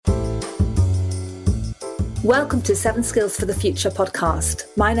Welcome to 7 Skills for the Future podcast.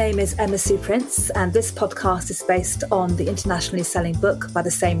 My name is Emma Sue Prince, and this podcast is based on the internationally selling book by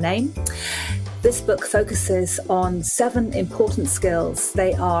the same name. This book focuses on 7 important skills.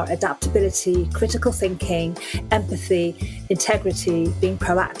 They are adaptability, critical thinking, empathy, integrity, being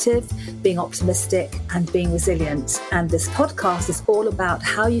proactive, being optimistic, and being resilient. And this podcast is all about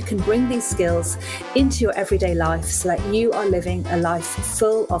how you can bring these skills into your everyday life so that you are living a life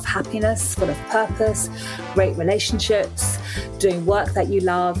full of happiness, full of purpose, great relationships, doing work that you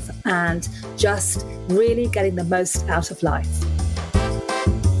love, and just really getting the most out of life.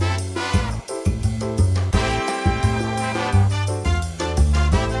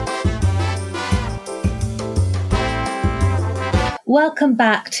 Welcome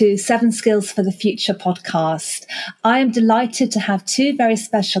back to 7 Skills for the Future podcast. I am delighted to have 2 very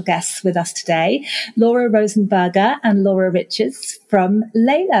special guests with us today, Laura Rosenberger and Laura Richards from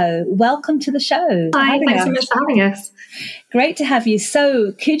Lalo. Welcome to the show. Hi, thanks so much for having us. Great to have you.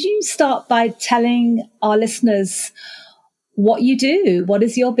 So could you start by telling our listeners what you do? What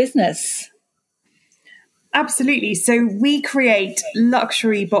is your business? Absolutely. So we create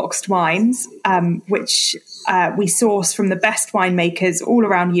luxury boxed wines, which we source from the best winemakers all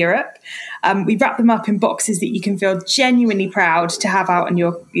around Europe. We wrap them up in boxes that you can feel genuinely proud to have out on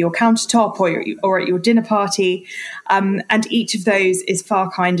your countertop or at your dinner party. And each of those is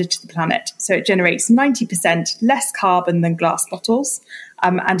far kinder to the planet. So it generates 90% less carbon than glass bottles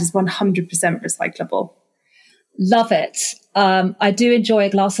and is 100% recyclable. Love it. I do enjoy a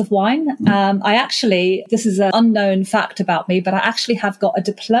glass of wine. This is an unknown fact about me, but I actually have got a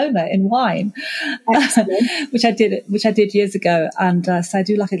diploma in wine, which I did years ago. And so I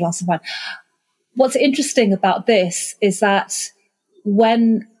do like a glass of wine. What's interesting about this is that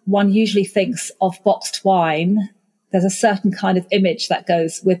when one usually thinks of boxed wine, there's a certain kind of image that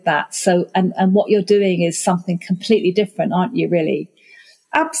goes with that. So, and what you're doing is something completely different, aren't you, really?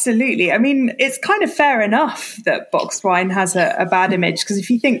 Absolutely. I mean, it's kind of fair enough that boxed wine has a bad image, because if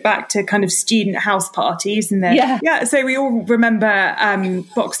you think back to kind of student house parties and so we all remember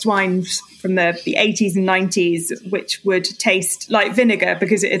boxed wines from the 80s and 90s, which would taste like vinegar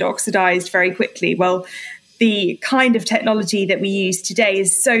because it had oxidized very quickly. Well, the kind of technology that we use today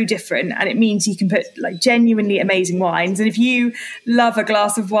is so different, and it means you can put like genuinely amazing wines. And if you love a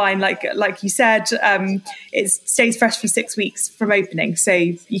glass of wine, like you said, it stays fresh for 6 weeks from opening, so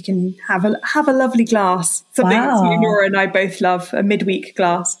you can have a lovely glass. Something that Nora and I both love, a midweek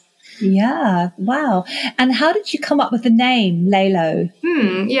glass. Yeah, wow. And how did you come up with the name Lalo?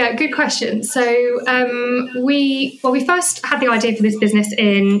 Yeah, good question. So we first had the idea for this business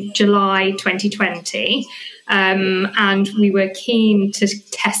in July 2020. And we were keen to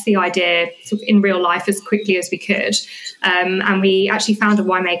test the idea sort of in real life as quickly as we could. And we actually found a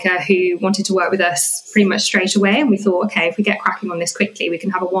winemaker who wanted to work with us pretty much straight away. And we thought, okay, if we get cracking on this quickly, we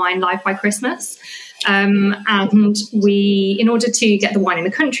can have a wine live by Christmas. And we, in order to get the wine in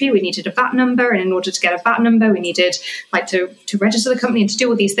the country, we needed a VAT number. And in order to get a VAT number, we needed to register the company and to do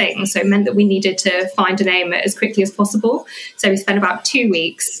all these things. So it meant that we needed to find a name as quickly as possible. So we spent about 2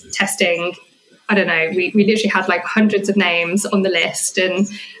 weeks testing. I don't know, we literally had like hundreds of names on the list. And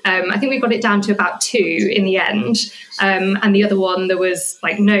I think we got it down to about 2 in the end. And the other one, there was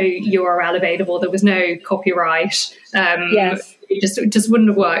like no URL available. There was no copyright. Yes. It just wouldn't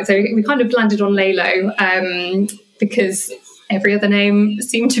have worked. So we kind of landed on Lalo because every other name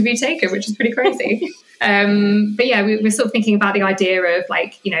seemed to be taken, which is pretty crazy. But yeah, we were sort of thinking about the idea of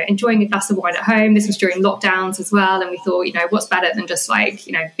enjoying a glass of wine at home. This was during lockdowns as well. And we thought, what's better than just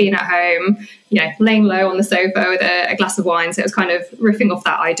being at home, laying low on the sofa with a glass of wine. So it was kind of riffing off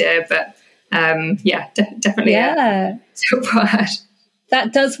that idea. But definitely. Yeah.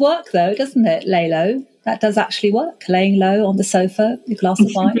 That does work though, doesn't it, Lalo? That does actually work, laying low on the sofa, a glass of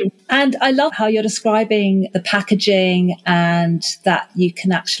wine. And I love how you're describing the packaging and that you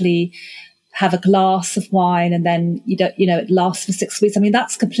can actually have a glass of wine and then it lasts for 6 weeks. I mean,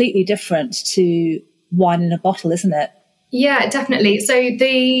 that's completely different to wine in a bottle, isn't it? Yeah, definitely. So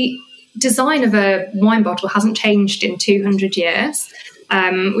the design of a wine bottle hasn't changed in 200 years.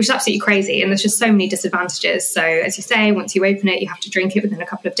 Which is absolutely crazy. And there's just so many disadvantages. So as you say, once you open it, you have to drink it within a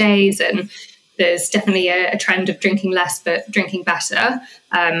couple of days. And there's definitely a trend of drinking less, but drinking better.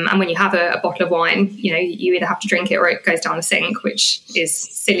 And when you have a bottle of wine, you either have to drink it or it goes down the sink, which is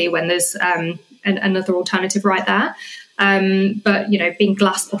silly when there's another alternative right there. But, being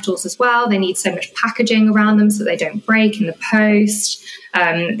glass bottles as well, they need so much packaging around them so they don't break in the post.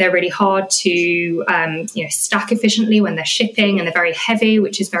 They're really hard to, stack efficiently when they're shipping, and they're very heavy,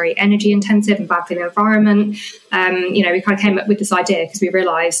 which is very energy intensive and bad for the environment. We kind of came up with this idea because we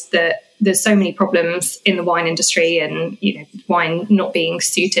realised that there's so many problems in the wine industry, and wine not being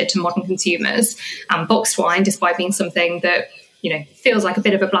suited to modern consumers. And boxed wine, despite being something that feels like a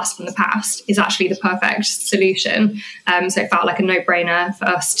bit of a blast from the past, is actually the perfect solution. So it felt like a no-brainer for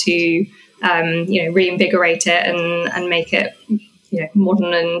us to reinvigorate it and make it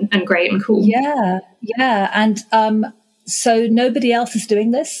modern and great and cool. Yeah. And so nobody else is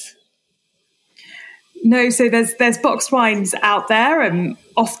doing this? No, so there's boxed wines out there, and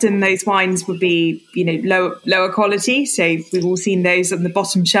often those wines would be, lower quality. So we've all seen those on the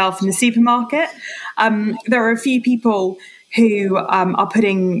bottom shelf in the supermarket. There are a few people who are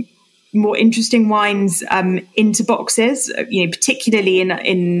putting more interesting wines into boxes, particularly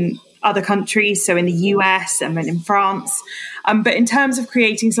in other countries, so in the US and in France. But in terms of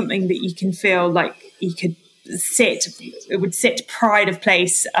creating something that you can feel like you could it would sit pride of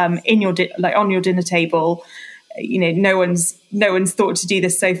place in your on your dinner table. No one's thought to do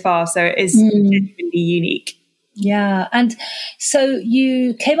this so far, so it is genuinely unique. Yeah, and so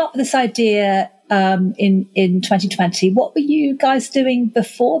you came up with this idea in 2020. What were you guys doing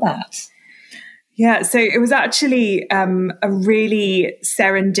before that? Yeah, so it was actually a really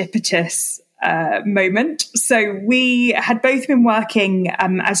serendipitous moment. So we had both been working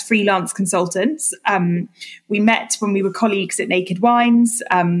as freelance consultants. We met when we were colleagues at Naked Wines,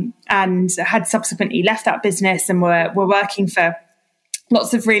 and had subsequently left that business and were working for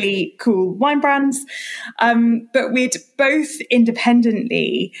lots of really cool wine brands. But we'd both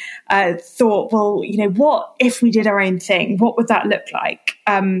independently thought, well, what if we did our own thing? What would that look like?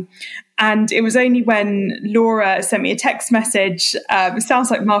 And it was only when Laura sent me a text message, it sounds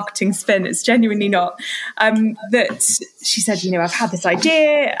like marketing spin, it's genuinely not, that she said, I've had this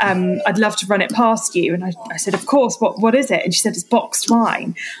idea, I'd love to run it past you. And I said, of course, what is it? And she said, it's boxed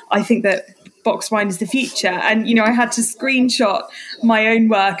wine. I think that boxed wine is the future. And, I had to screenshot my own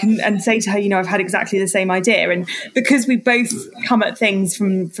work and say to her, I've had exactly the same idea. And because we both come at things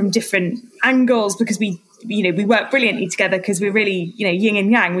from different angles, because we work brilliantly together because we're really, yin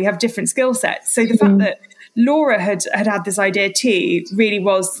and yang, we have different skill sets. So the fact that Laura had this idea too really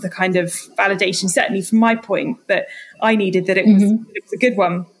was the kind of validation, certainly from my point, that I needed, that it was a good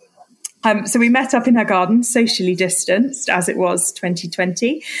one. So we met up in her garden, socially distanced, as it was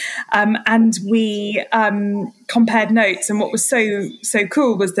 2020, and we compared notes. And what was so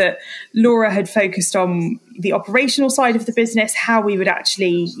cool was that Laura had focused on the operational side of the business, how we would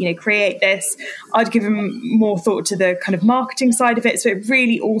actually, create this. I'd given more thought to the kind of marketing side of it, so it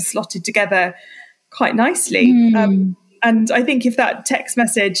really all slotted together quite nicely. And I think if that text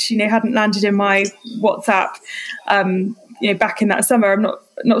message, hadn't landed in my WhatsApp, back in that summer, I'm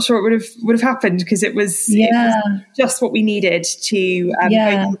not sure it would have happened, because it was just what we needed to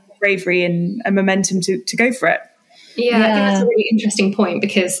bravery and momentum to go for it. Yeah, I think that's a really interesting point,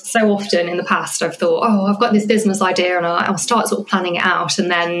 because so often in the past I've thought, I've got this business idea and I'll start sort of planning it out,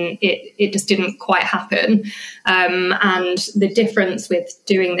 and then it just didn't quite happen. And the difference with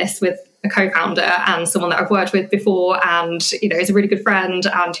doing this with a co-founder and someone that I've worked with before, and is a really good friend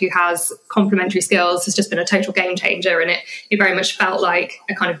and who has complementary skills, has just been a total game changer. And it very much felt like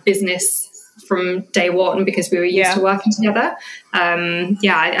a kind of business from day one, because we were used to working together.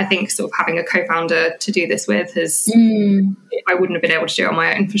 I think sort of having a co-founder to do this with I wouldn't have been able to do it on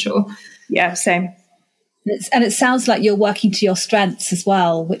my own, for sure. Yeah, same. And it sounds like you're working to your strengths as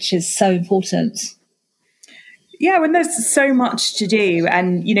well, which is so important. Yeah, when there's so much to do,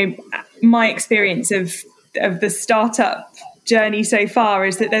 and my experience of the startup journey so far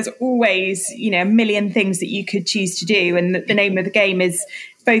is that there's always a million things that you could choose to do, and the name of the game is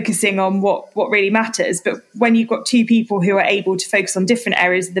focusing on what really matters. But when you've got two people who are able to focus on different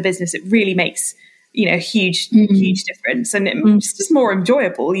areas of the business, it really makes a huge difference, and it's just more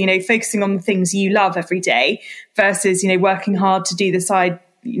enjoyable, focusing on the things you love every day versus working hard to do the side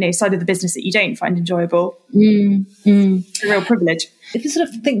of the business that you don't find enjoyable. It's a real privilege. If you sort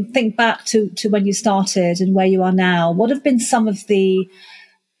of think back to when you started and where you are now, what have been some of the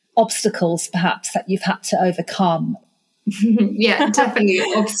obstacles perhaps that you've had to overcome? Yeah, definitely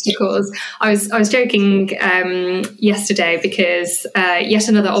obstacles. I was joking yesterday because yet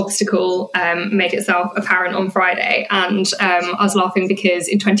another obstacle made itself apparent on Friday, and I was laughing because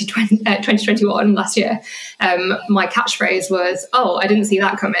in 2021 last year, my catchphrase was, I didn't see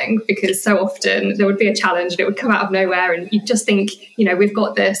that coming, because so often there would be a challenge and it would come out of nowhere, and you'd just think, we've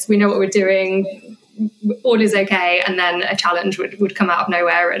got this, we know what we're doing, all is okay, and then a challenge would come out of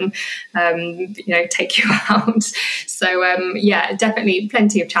nowhere and take you out. So definitely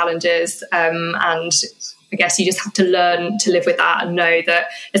plenty of challenges, and I guess you just have to learn to live with that and know that,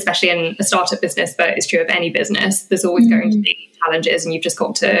 especially in a startup business, but it's true of any business, there's always going to be challenges, and you've just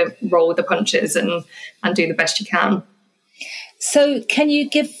got to roll with the punches and do the best you can. So can you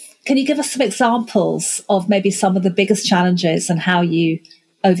give us some examples of maybe some of the biggest challenges and how you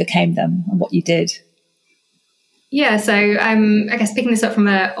overcame them and what you did? Yeah, so I guess picking this up from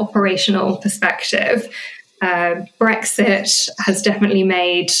an operational perspective, Brexit has definitely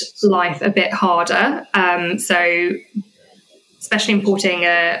made life a bit harder. So especially importing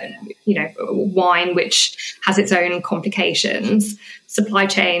wine, which has its own complications. Supply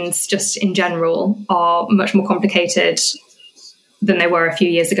chains just in general are much more complicated than they were a few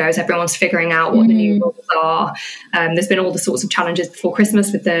years ago, as everyone's figuring out what the new rules are. There's been all the sorts of challenges before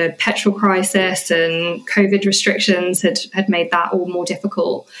Christmas with the petrol crisis, and COVID restrictions had made that all more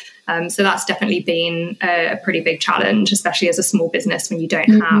difficult. So that's definitely been a pretty big challenge, especially as a small business when you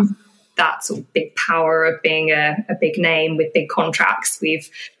don't have that sort of big power of being a big name with big contracts. We've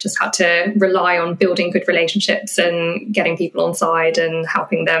just had to rely on building good relationships and getting people on side and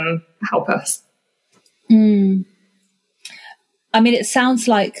helping them help us. I mean, it sounds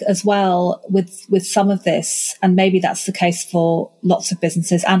like as well with some of this, and maybe that's the case for lots of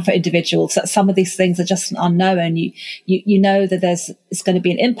businesses and for individuals, that some of these things are just unknown. You know that it's going to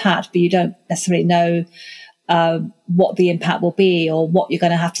be an impact, but you don't necessarily know what the impact will be or what you're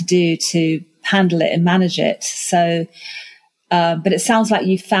going to have to do to handle it and manage it. So, but it sounds like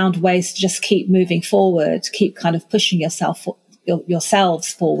you've found ways to just keep moving forward, keep kind of pushing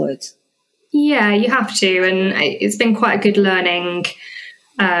yourselves forward. Yeah, you have to. And it's been quite a good learning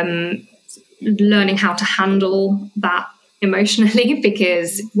how to handle that emotionally,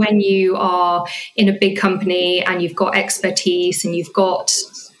 because when you are in a big company and you've got expertise and you've got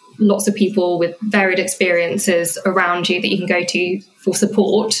lots of people with varied experiences around you that you can go to for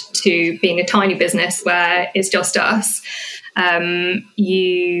support, to being a tiny business where it's just us,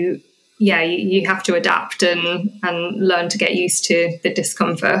 you have to adapt and learn to get used to the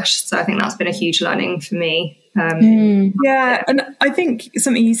discomfort. So I think that's been a huge learning for me. And I think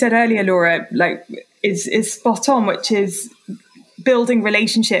something you said earlier, Laura, is spot on, which is building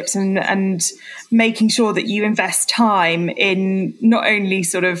relationships and making sure that you invest time in not only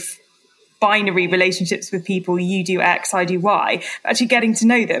sort of binary relationships with people, you do X, I do Y, but actually getting to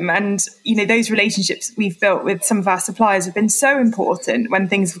know them. And, those relationships we've built with some of our suppliers have been so important when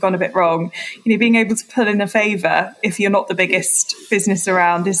things have gone a bit wrong. Being able to pull in a favour if you're not the biggest business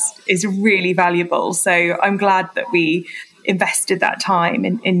around is really valuable. So I'm glad that we invested that time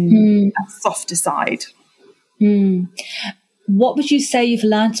in a softer side. What would you say you've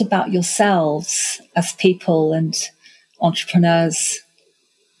learnt about yourselves as people and entrepreneurs?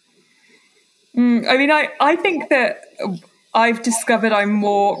 I think that I've discovered I'm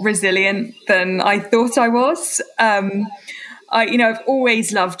more resilient than I thought I was. I've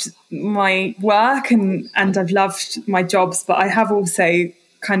always loved my work and I've loved my jobs, but I have also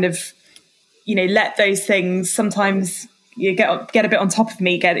kind of, let those things sometimes get a bit on top of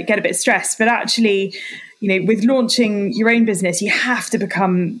me, get a bit stressed. But actually, with launching your own business, you have to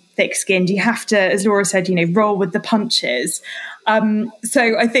become thick-skinned. You have to, as Laura said, roll with the punches.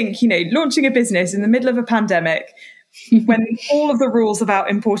 So I think, launching a business in the middle of a pandemic, when all of the rules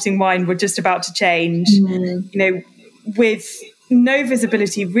about importing wine were just about to change, with no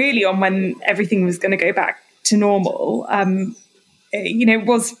visibility really on when everything was going to go back to normal,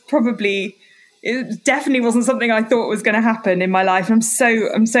 it definitely wasn't something I thought was going to happen in my life. And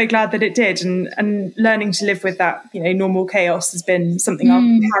I'm so glad that it did. And learning to live with that, normal chaos has been something I'll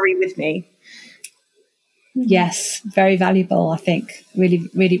carry with me. Yes, very valuable, I think. Really,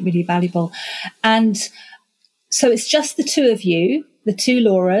 really, really valuable. And so it's just the two of you, the two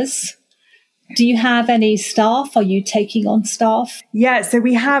Lauras. Do you have any staff? Are you taking on staff? Yeah, so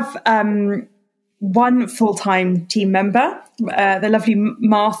we have one full-time team member, the lovely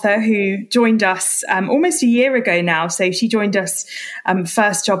Martha, who joined us almost a year ago now. So she joined us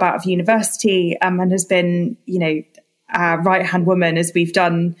first job out of university and has been, our right-hand woman as we've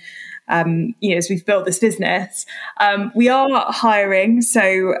done, as we've built this business. We are hiring,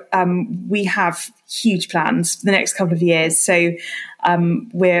 so we have huge plans for the next couple of years. So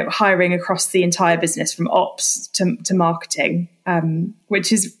we're hiring across the entire business from ops to marketing,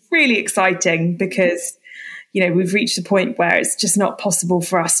 which is really exciting because, we've reached a point where it's just not possible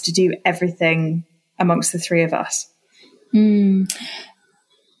for us to do everything amongst the three of us.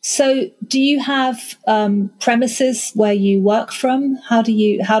 So do you have premises where you work from? How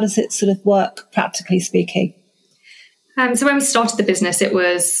does it sort of work, practically speaking? So when we started the business, it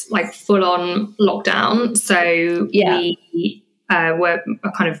was like full on lockdown. So we were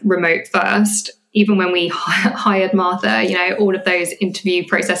kind of remote first. Even when we hired Martha, all of those interview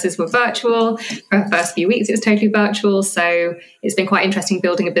processes were virtual. For the first few weeks, it was totally virtual. So it's been quite interesting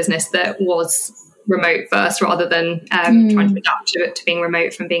building a business that was remote first rather than trying to adapt to being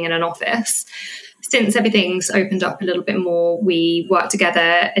remote from being in an office. Since everything's opened up a little bit more, we work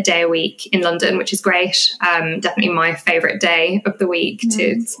together a day a week in London, which is great. Definitely my favourite day of the week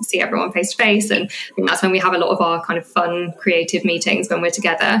to see everyone face to face. And I think that's when we have a lot of our kind of fun, creative meetings when we're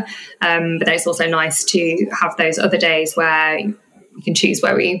together. But then it's also nice to have those other days where we can choose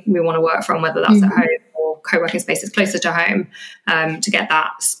where we want to work from, whether that's at home or co-working spaces closer to home, to get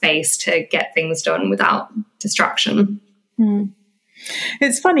that space to get things done without distraction.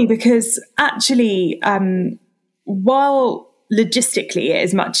 It's funny because actually, while logistically it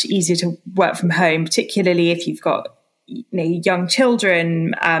is much easier to work from home, particularly if you've got young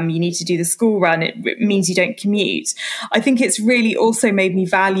children, you need to do the school run, it means you don't commute. I think it's really also made me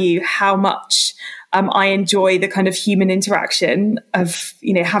value how much I enjoy the kind of human interaction of,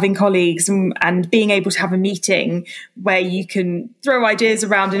 having colleagues and being able to have a meeting where you can throw ideas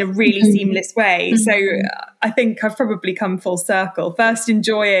around in a really seamless way. So I think I've probably come full circle, first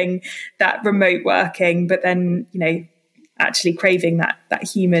enjoying that remote working, but then, actually craving that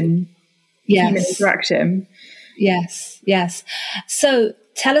human interaction. Yes. So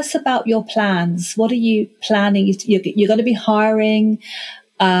tell us about your plans. What are you planning? You're going to be hiring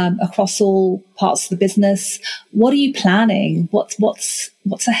across all parts of the business. What are you planning? What's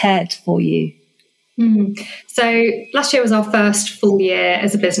ahead for you? So last year was our first full year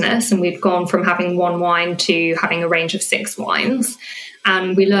as a business, and we'd gone from having one wine to having a range of 6 wines.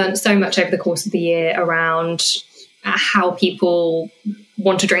 And we learned so much over the course of the year around how people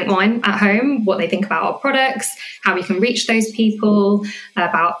want to drink wine at home, what they think about our products, how we can reach those people,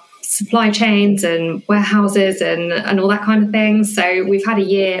 about supply chains and warehouses and all that kind of thing. So we've had a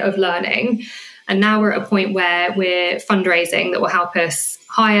year of learning, and now we're at a point where we're fundraising that will help us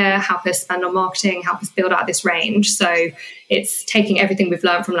hire, help us spend on marketing, help us build out this range. So it's taking everything we've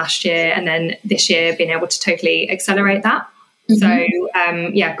learned from last year and then this year being able to totally accelerate that. So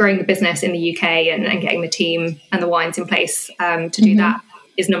growing the business in the UK and getting the team and the wines in place to do that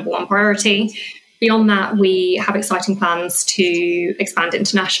is number one priority. Beyond that, we have exciting plans to expand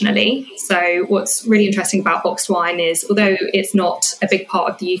internationally. So what's really interesting about boxed wine is, although it's not a big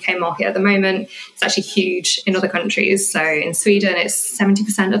part of the UK market at the moment, it's actually huge in other countries. So in Sweden, it's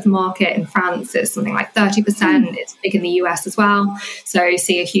 70% of the market. In France, it's something like 30%. It's big in the US as well. So you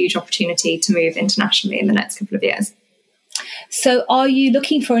see a huge opportunity to move internationally in the next couple of years. So are you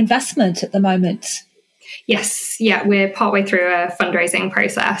looking for investment at the moment? Yes, we're partway through a fundraising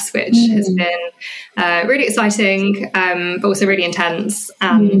process, which has been really exciting, but also really intense.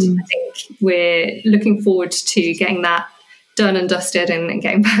 And I think we're looking forward to getting that done and dusted and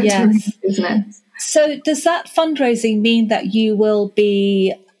getting back to business. So does that fundraising mean that you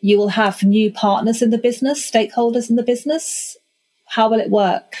will have new partners in the business, stakeholders in the business? How will it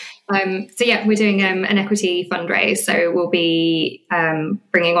work? We're doing an equity fundraise. So we'll be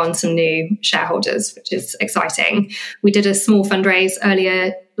bringing on some new shareholders, which is exciting. We did a small fundraise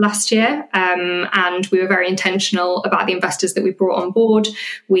earlier last year, and we were very intentional about the investors that we brought on board.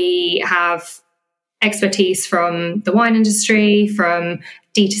 We have expertise from the wine industry, from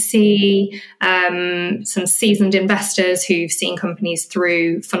D2C, some seasoned investors who've seen companies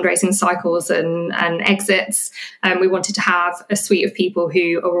through fundraising cycles and exits. We wanted to have a suite of people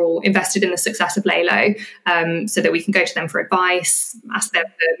who are all invested in the success of Lelo, so that we can go to them for advice, ask them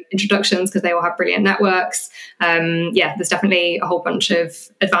for introductions because they all have brilliant networks. There's definitely a whole bunch of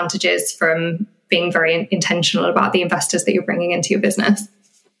advantages from being very intentional about the investors that you're bringing into your business.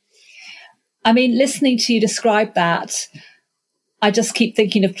 I mean, listening to you describe that, I just keep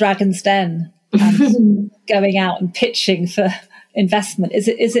thinking of Dragon's Den and going out and pitching for investment.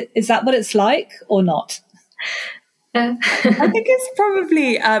 Is that what it's like or not? I think it's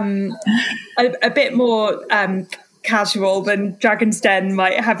probably a bit more casual than Dragon's Den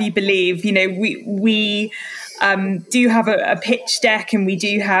might have you believe. We do have a pitch deck, and we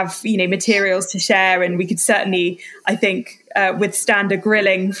do have materials to share, and we could certainly, I think, withstand a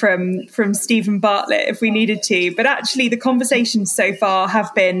grilling from Stephen Bartlett if we needed to. But actually, the conversations so far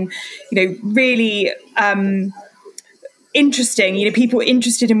have been, really interesting. People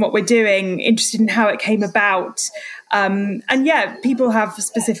interested in what we're doing, interested in how it came about. And yeah, people have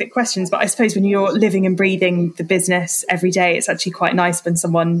specific questions, but I suppose when you're living and breathing the business every day, it's actually quite nice when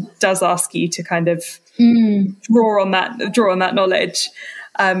someone does ask you to kind of draw on that knowledge.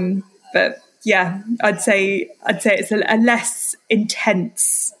 But yeah, I'd say it's a less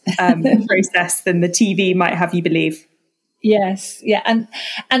intense process than the TV might have you believe. Yes, yeah,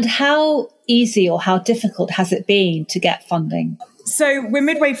 and how easy or how difficult has it been to get funding? So we're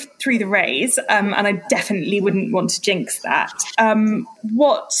midway through the raise, and I definitely wouldn't want to jinx that.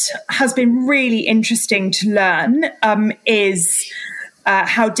 What has been really interesting to learn is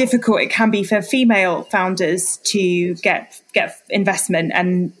how difficult it can be for female founders to get investment,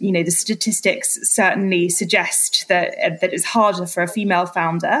 and the statistics certainly suggest that it's harder for a female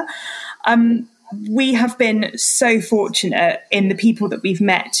founder. We have been so fortunate in the people that we've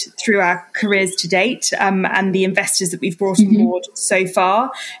met through our careers to date, and the investors that we've brought on board so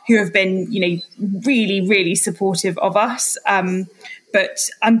far, who have been, really, really supportive of us. But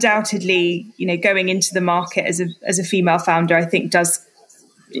undoubtedly, going into the market as a female founder, I think does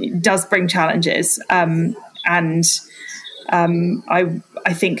bring challenges.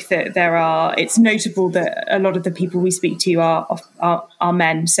 I think that it's notable that a lot of the people we speak to are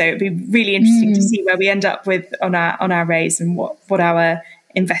men. So it'd be really interesting to see where we end up with on our raise and what our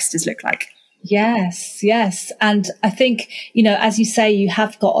investors look like. Yes. And I think, as you say, you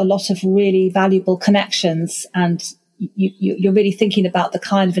have got a lot of really valuable connections, and you're really thinking about the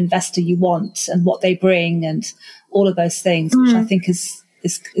kind of investor you want and what they bring and all of those things, which I think is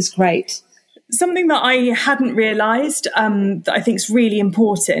great. Something that I hadn't realised that I think is really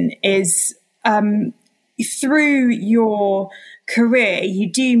important is through your career, you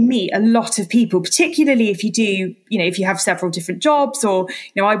do meet a lot of people, particularly if you have several different jobs, or,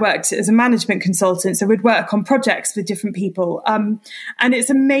 I worked as a management consultant, so we'd work on projects with different people. And it's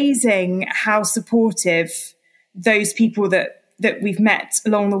amazing how supportive those people that we've met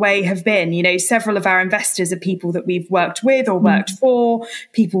along the way have been. Several of our investors are people that we've worked with or worked for,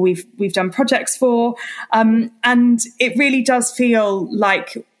 people we've done projects for. And it really does feel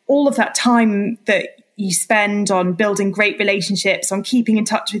like all of that time that you spend on building great relationships, on keeping in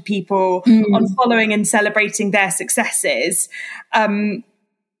touch with people, on following and celebrating their successes, that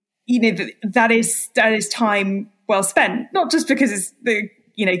is time well spent, not just because it's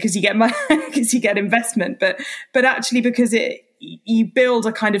because you get money, because you get investment, but actually because you build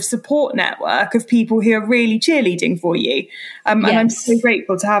a kind of support network of people who are really cheerleading for you. And I'm so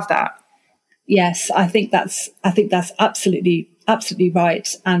grateful to have that. Yes, I think that's absolutely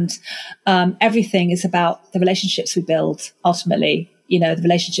right. And everything is about the relationships we build ultimately, the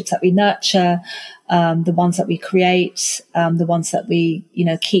relationships that we nurture, the ones that we create, the ones that we,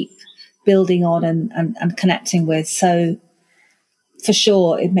 keep building on and connecting with. So for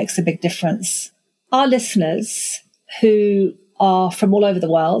sure, it makes a big difference. Our listeners who are from all over the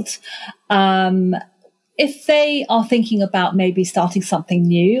world, if they are thinking about maybe starting something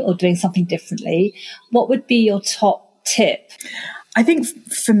new or doing something differently, what would be your top tip? I think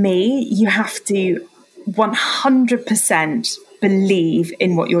for me, you have to 100% believe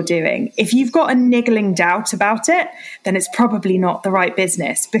in what you're doing. If you've got a niggling doubt about it, then it's probably not the right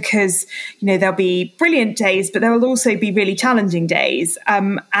business, because, there'll be brilliant days, but there will also be really challenging days.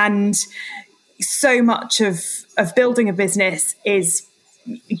 And so much of building a business is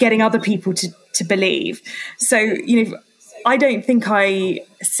getting other people to believe. So, I don't think I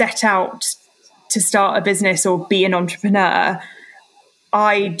set out to start a business or be an entrepreneur.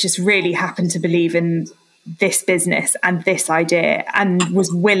 I just really happened to believe in this business and this idea, and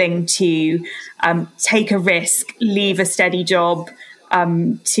was willing to take a risk, leave a steady job,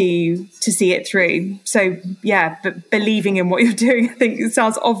 to see it through. So yeah, but believing in what you're doing, I think it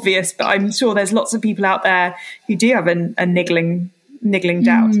sounds obvious, but I'm sure there's lots of people out there who do have a niggling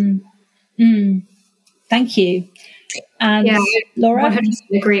doubt. Thank you. And Laura?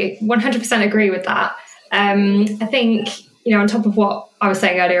 100% agree with that. I think, on top of what I was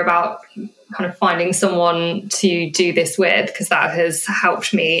saying earlier about kind of finding someone to do this with, because that has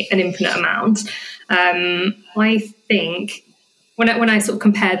helped me an infinite amount. I think when I sort of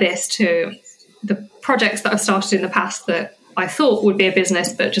compare this to the projects that I've started in the past that I thought would be a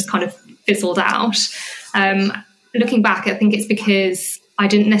business but just kind of fizzled out, looking back, I think it's because I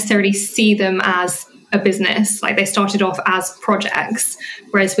didn't necessarily see them as a business. Like, they started off as projects,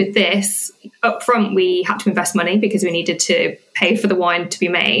 whereas with this, up front we had to invest money because we needed to pay for the wine to be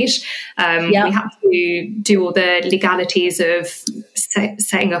made. We had to do all the legalities of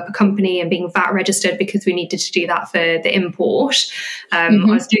setting up a company and being VAT registered because we needed to do that for the import. I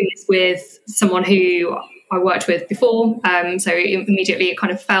was doing this with someone who I worked with before, so immediately it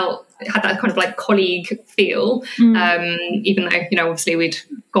kind of felt had that kind of like colleague feel, even though, obviously we'd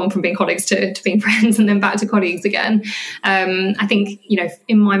gone from being colleagues to being friends and then back to colleagues again. I think,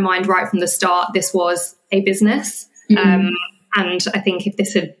 in my mind, right from the start, this was a business. And I think if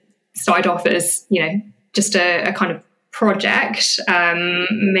this had started off as, just a kind of project,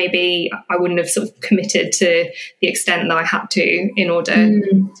 maybe I wouldn't have sort of committed to the extent that I had to in order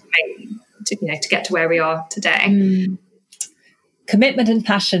to get to where we are today. Commitment and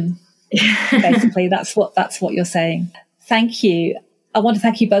passion, basically. that's what you're saying. Thank you. I want to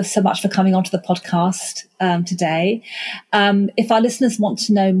thank you both so much for coming onto the podcast today. If our listeners want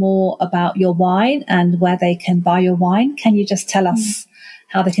to know more about your wine and where they can buy your wine, can you just tell us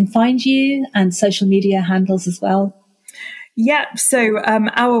how they can find you and social media handles as well? Yeah, so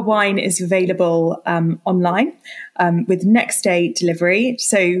our wine is available online with next day delivery.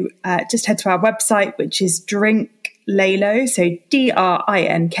 So just head to our website, which is DrinkLaylo, so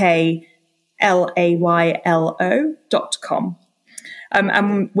DrinkLaylo.com.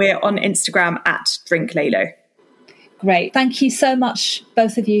 And we're on Instagram at DrinkLaylo. Great. Thank you so much,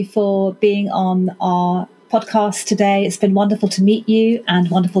 both of you, for being on our podcast today. It's been wonderful to meet you and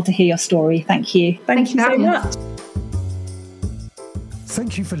wonderful to hear your story. Thank you. Thank you so much.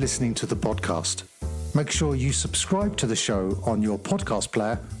 Thank you for listening to the podcast. Make sure you subscribe to the show on your podcast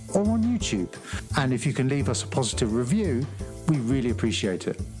player or on YouTube. And if you can leave us a positive review, we really appreciate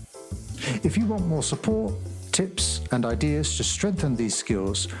it. If you want more support, tips and ideas to strengthen these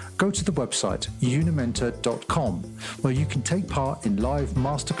skills, go to the website unimentor.com, where you can take part in live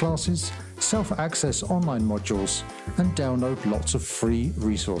masterclasses, self-access online modules, and download lots of free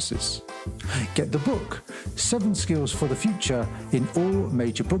resources. Get the book, 7 Skills for the Future, in all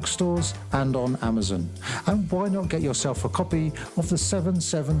major bookstores and on Amazon. And why not get yourself a copy of the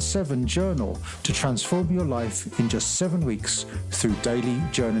 777 Journal to transform your life in just 7 weeks through daily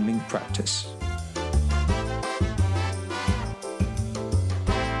journaling practice.